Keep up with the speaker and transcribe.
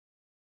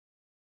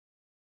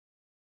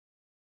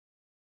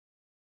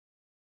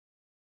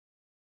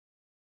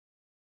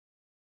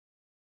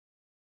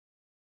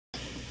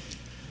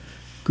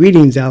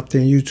Greetings out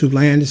there in YouTube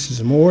land. This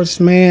is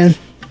Morris Man.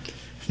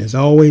 As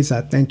always,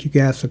 I thank you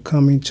guys for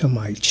coming to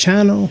my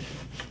channel.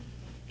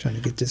 Trying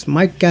to get this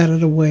mic out of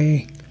the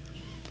way.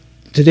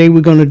 Today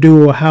we're going to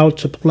do how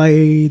to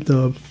play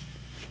the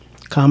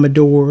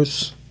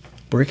Commodores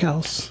Brick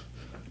House,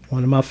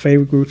 one of my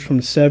favorite groups from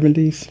the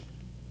 70s.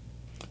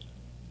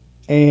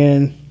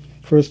 And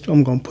first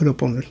I'm going to put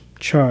up on the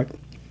chart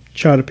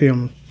up here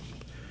on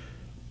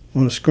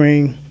the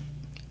screen.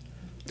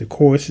 The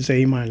chorus is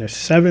A minor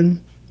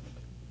 7,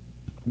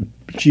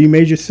 G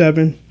major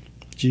 7,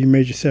 G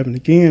major 7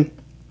 again,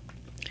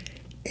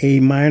 A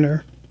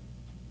minor,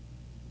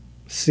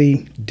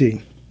 C,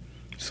 D.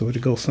 So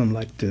it'll go something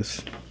like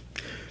this.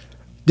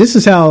 This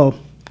is how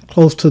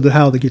close to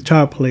how the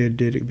guitar player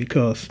did it,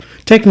 because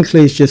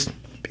technically it's just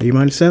A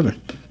minor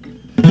 7.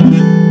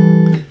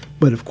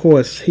 But of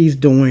course he's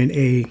doing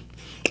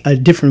a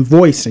different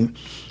voicing.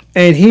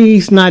 And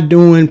he's not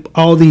doing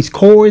all these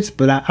chords,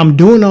 but I'm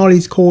doing all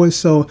these chords.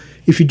 So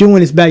if you're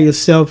doing this by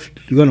yourself,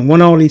 you're going to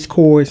want all these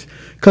chords.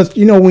 Because,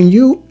 you know, when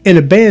you in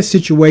a band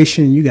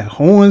situation, you got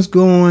horns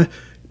going,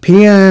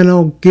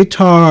 piano,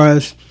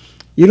 guitars.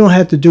 You don't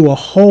have to do a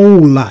whole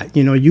lot.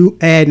 You know, you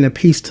adding a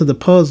piece to the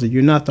puzzle.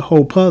 You're not the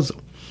whole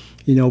puzzle.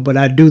 You know, but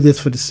I do this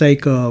for the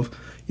sake of,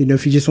 you know,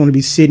 if you just want to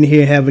be sitting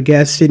here, have a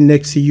guy sitting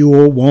next to you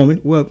or a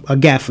woman, well, a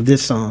guy for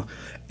this song.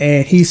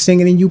 And he's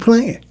singing and you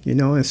playing, you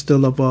know,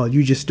 instead of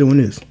you just doing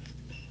this.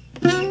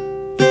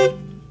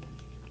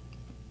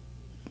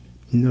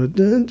 You know,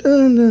 dun,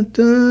 dun, dun,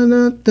 dun,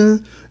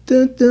 dun,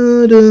 dun,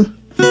 dun,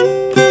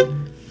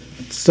 dun.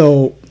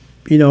 So,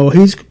 you know,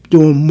 he's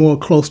doing more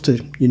close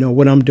to, you know,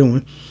 what I'm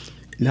doing.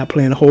 Not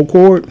playing a whole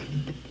chord.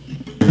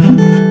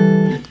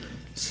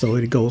 So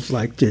it goes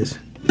like this.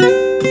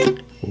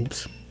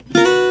 Oops.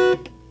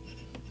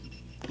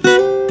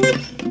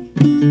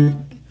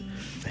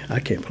 I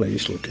can't play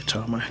this little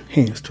guitar. My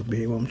hand's too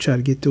big. Well, I'm trying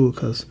to get through it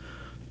because,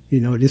 you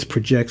know, this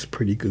projects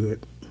pretty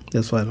good.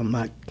 That's why don't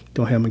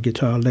have my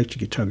guitar, electric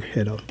guitar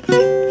head up.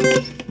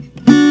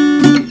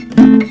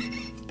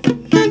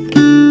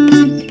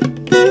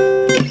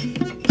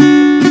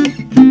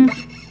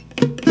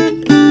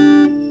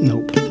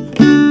 Nope.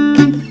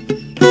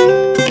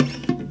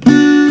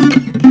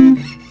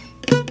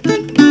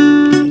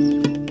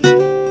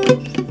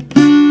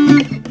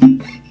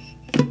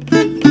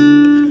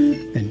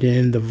 And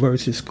then the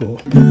verses go.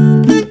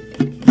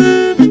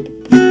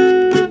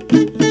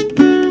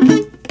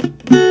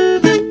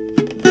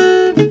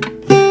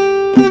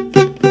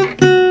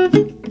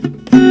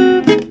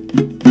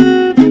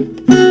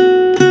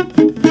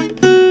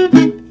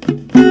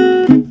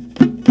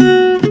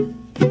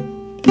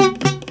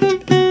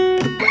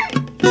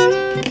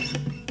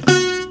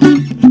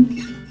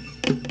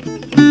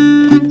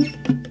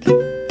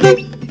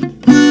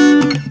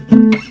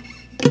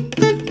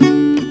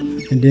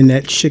 And then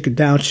that shake it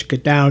down, down. Shake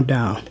it down,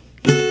 down.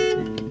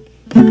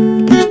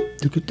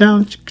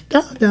 Down, shake it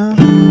down, down.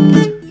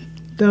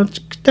 Down,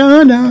 shake it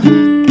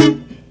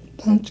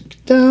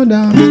down,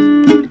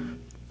 down.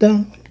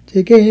 Down,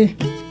 shake it.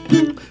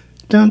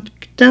 Down,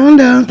 shake it down,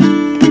 down.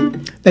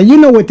 Now you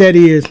know what that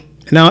is.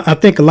 And I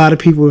think a lot of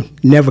people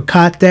never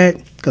caught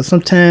that, because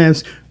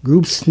sometimes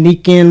groups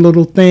sneak in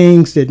little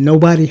things that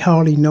nobody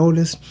hardly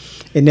noticed.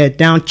 And that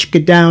down,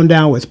 chicka down,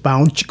 down was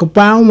bow, chicka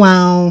bow,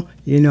 wow,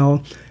 you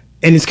know.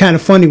 And it's kind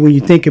of funny when you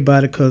think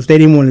about it, because they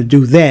didn't want to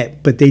do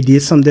that, but they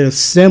did something that was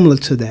similar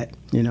to that,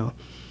 you know.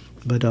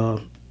 But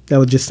that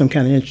was just some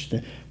kind of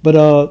interesting. But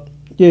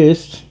yeah,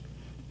 it's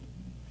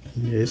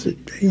a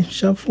A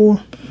sharp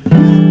 4.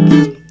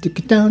 Tick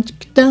it down,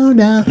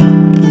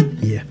 down.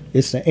 Yeah,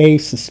 it's an A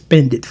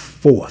suspended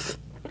 4th.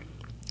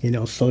 You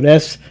know, so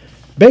that's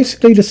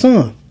basically the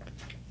song.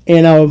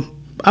 And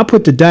I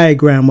put the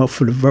diagram up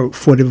for the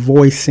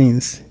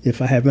voicings,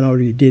 if I haven't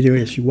already did it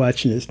as you're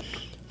watching this,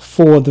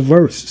 for the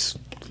verses.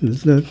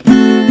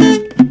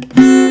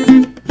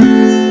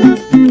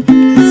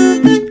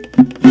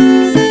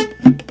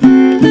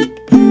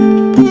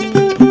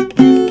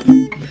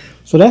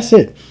 So that's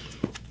it.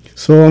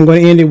 So I'm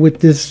going to end it with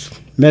this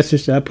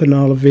message that I put in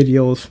all the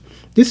videos.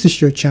 This is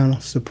your channel.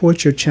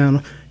 Support your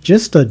channel.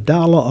 Just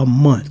 $1 a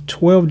month,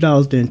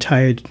 $12 the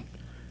entire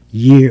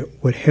year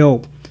would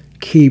help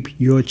keep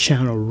your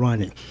channel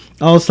running.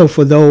 Also,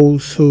 for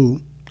those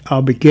who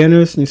are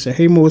beginners and say,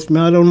 hey, Morris,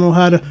 man, I don't know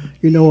how to,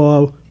 you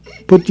know,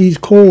 put these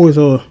chords,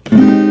 or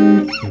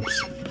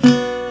oops,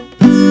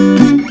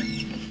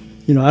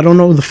 you know, I don't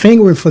know the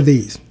fingering for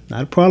these.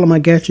 Not a problem, I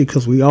got you,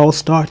 because we all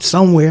start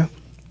somewhere,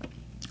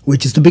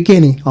 which is the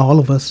beginning, all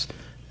of us.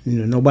 You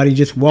know, nobody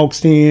just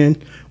walks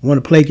in, want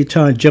to play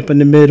guitar and jump in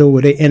the middle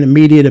with an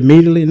intermediate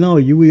immediately. No,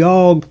 we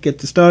all get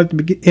to start at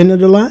the end of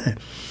the line.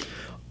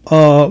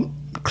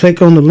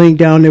 Click on the link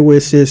down there where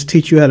it says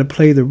teach you how to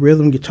play the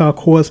rhythm guitar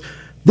course.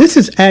 This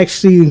is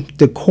actually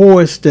the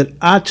course that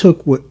I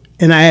took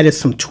and I added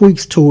some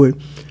tweaks to it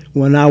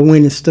when I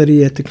went and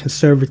studied at the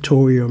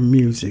Conservatory of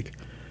Music.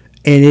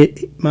 And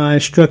my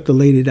instructor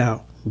laid it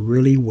out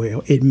really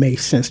well. It made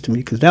sense to me,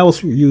 because that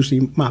was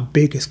usually my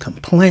biggest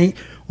complaint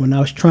when I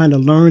was trying to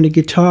learn the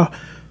guitar.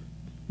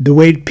 the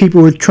way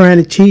people were trying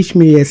to teach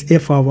me as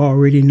if I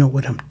already know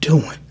what I'm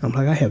doing. I'm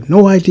like, I have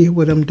no idea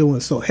what I'm doing.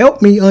 So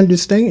help me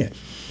understand,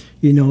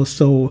 you know,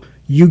 so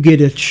you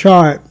get a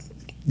chart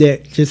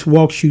that just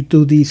walks you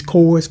through these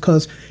chords,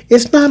 because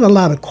it's not a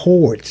lot of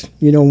chords,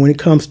 you know, when it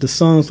comes to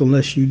songs,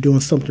 unless you're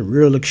doing something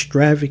real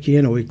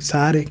extravagant or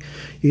exotic.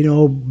 You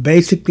know,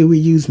 basically we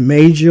use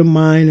major,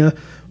 minor,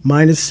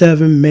 minor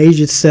 7,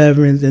 major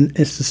 7s, and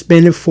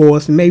suspended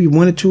 4ths, and maybe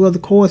 1 or 2 other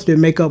chords that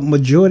make up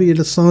majority of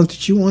the songs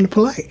that you want to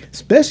play,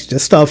 especially the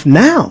stuff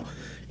now.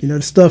 You know,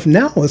 the stuff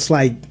now is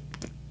like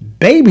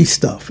baby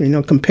stuff, you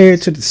know,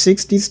 compared to the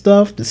 60s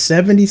stuff, the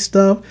 70s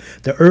stuff,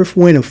 the Earth,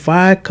 Wind, and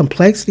Fire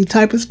complexity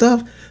type of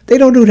stuff. They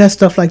don't do that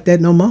stuff like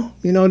that no more.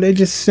 You know, they're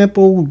just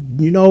simple,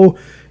 you know,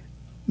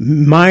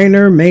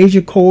 minor,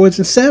 major chords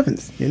and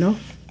 7s, you know.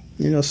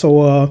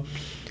 So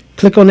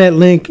click on that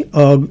link.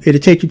 It'll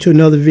take you to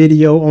another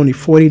video. Only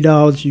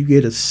 $40. You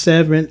get a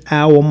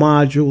 7-hour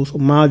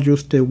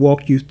modules that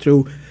walk you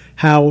through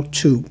how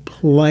to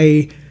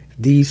play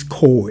these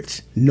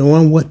chords,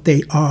 knowing what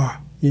they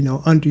are, you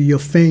know, under your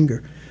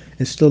finger,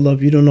 and still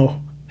you don't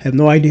know, have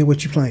no idea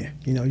what you're playing.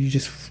 You know, you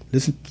just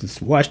listen,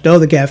 just watch the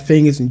other guy's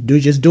fingers and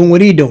doing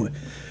what he's doing,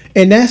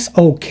 and that's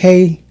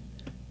okay.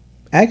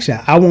 Actually,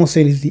 I won't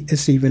say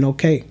it's even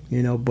okay,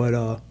 you know, but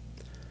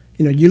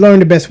you know, you learn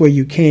the best way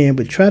you can,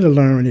 but try to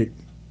learn it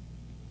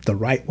the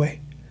right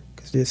way,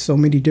 because there's so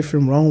many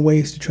different wrong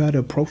ways to try to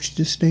approach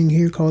this thing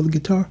here called the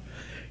guitar,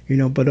 you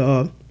know. But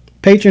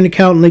Patreon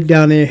account link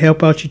down there,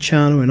 help out your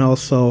channel, and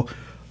also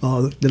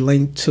the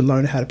link to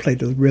learn how to play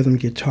the rhythm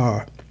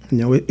guitar. You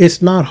know,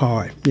 it's not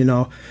hard, you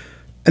know.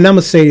 And I'm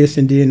going to say this,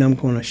 and then I'm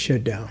going to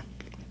shut down.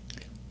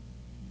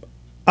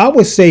 I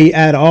would say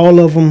out of all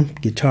of them,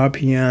 guitar,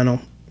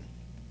 piano,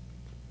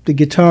 the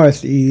guitar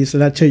is the easiest,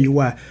 and I'll tell you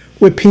why.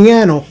 With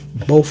piano,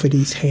 both of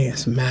these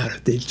hands matter.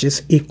 They're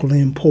just equally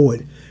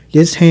important.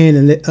 This hand,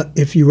 and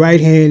if you're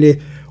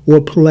right-handed,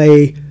 will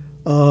play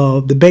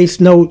the bass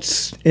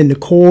notes in the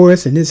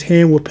chorus, and this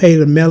hand will play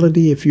the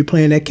melody if you're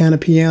playing that kind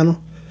of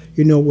piano,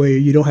 you know, where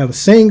you don't have a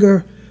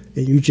singer,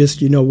 and you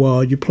just, you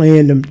know, you're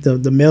playing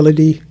the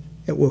melody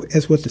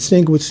as what the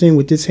singer would sing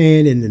with this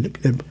hand, and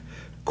the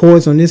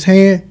chords on this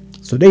hand.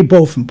 So they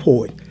both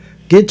important.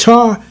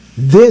 Guitar,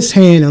 this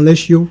hand,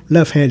 unless you're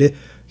left-handed,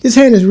 this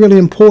hand is really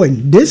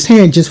important. This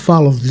hand just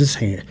follows this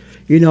hand.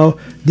 You know,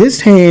 this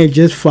hand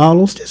just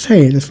follows this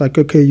hand. It's like,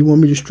 okay, you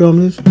want me to strum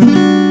this?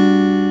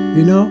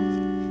 You know,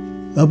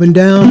 up and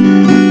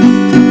down.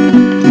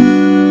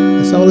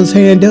 That's all this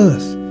hand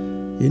does.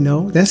 You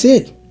know, that's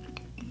it.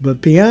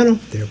 But piano,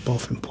 they're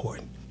both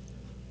important.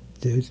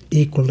 They're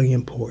equally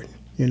important,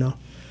 you know.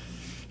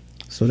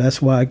 So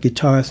that's why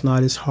guitar is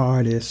not as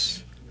hard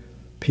as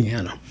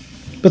piano.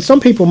 But some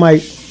people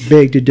might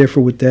beg to differ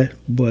with that,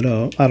 but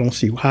I don't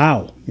see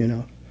how, you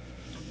know.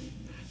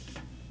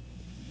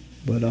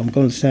 But I'm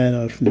going to sign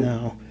off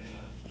now.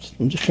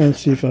 I'm just trying to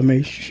see if I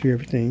make sure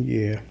everything,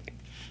 yeah.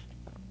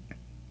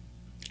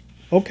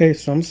 Okay,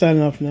 so I'm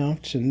signing off now.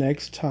 Till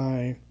next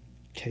time,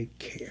 take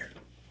care.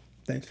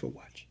 Thanks for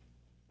watching.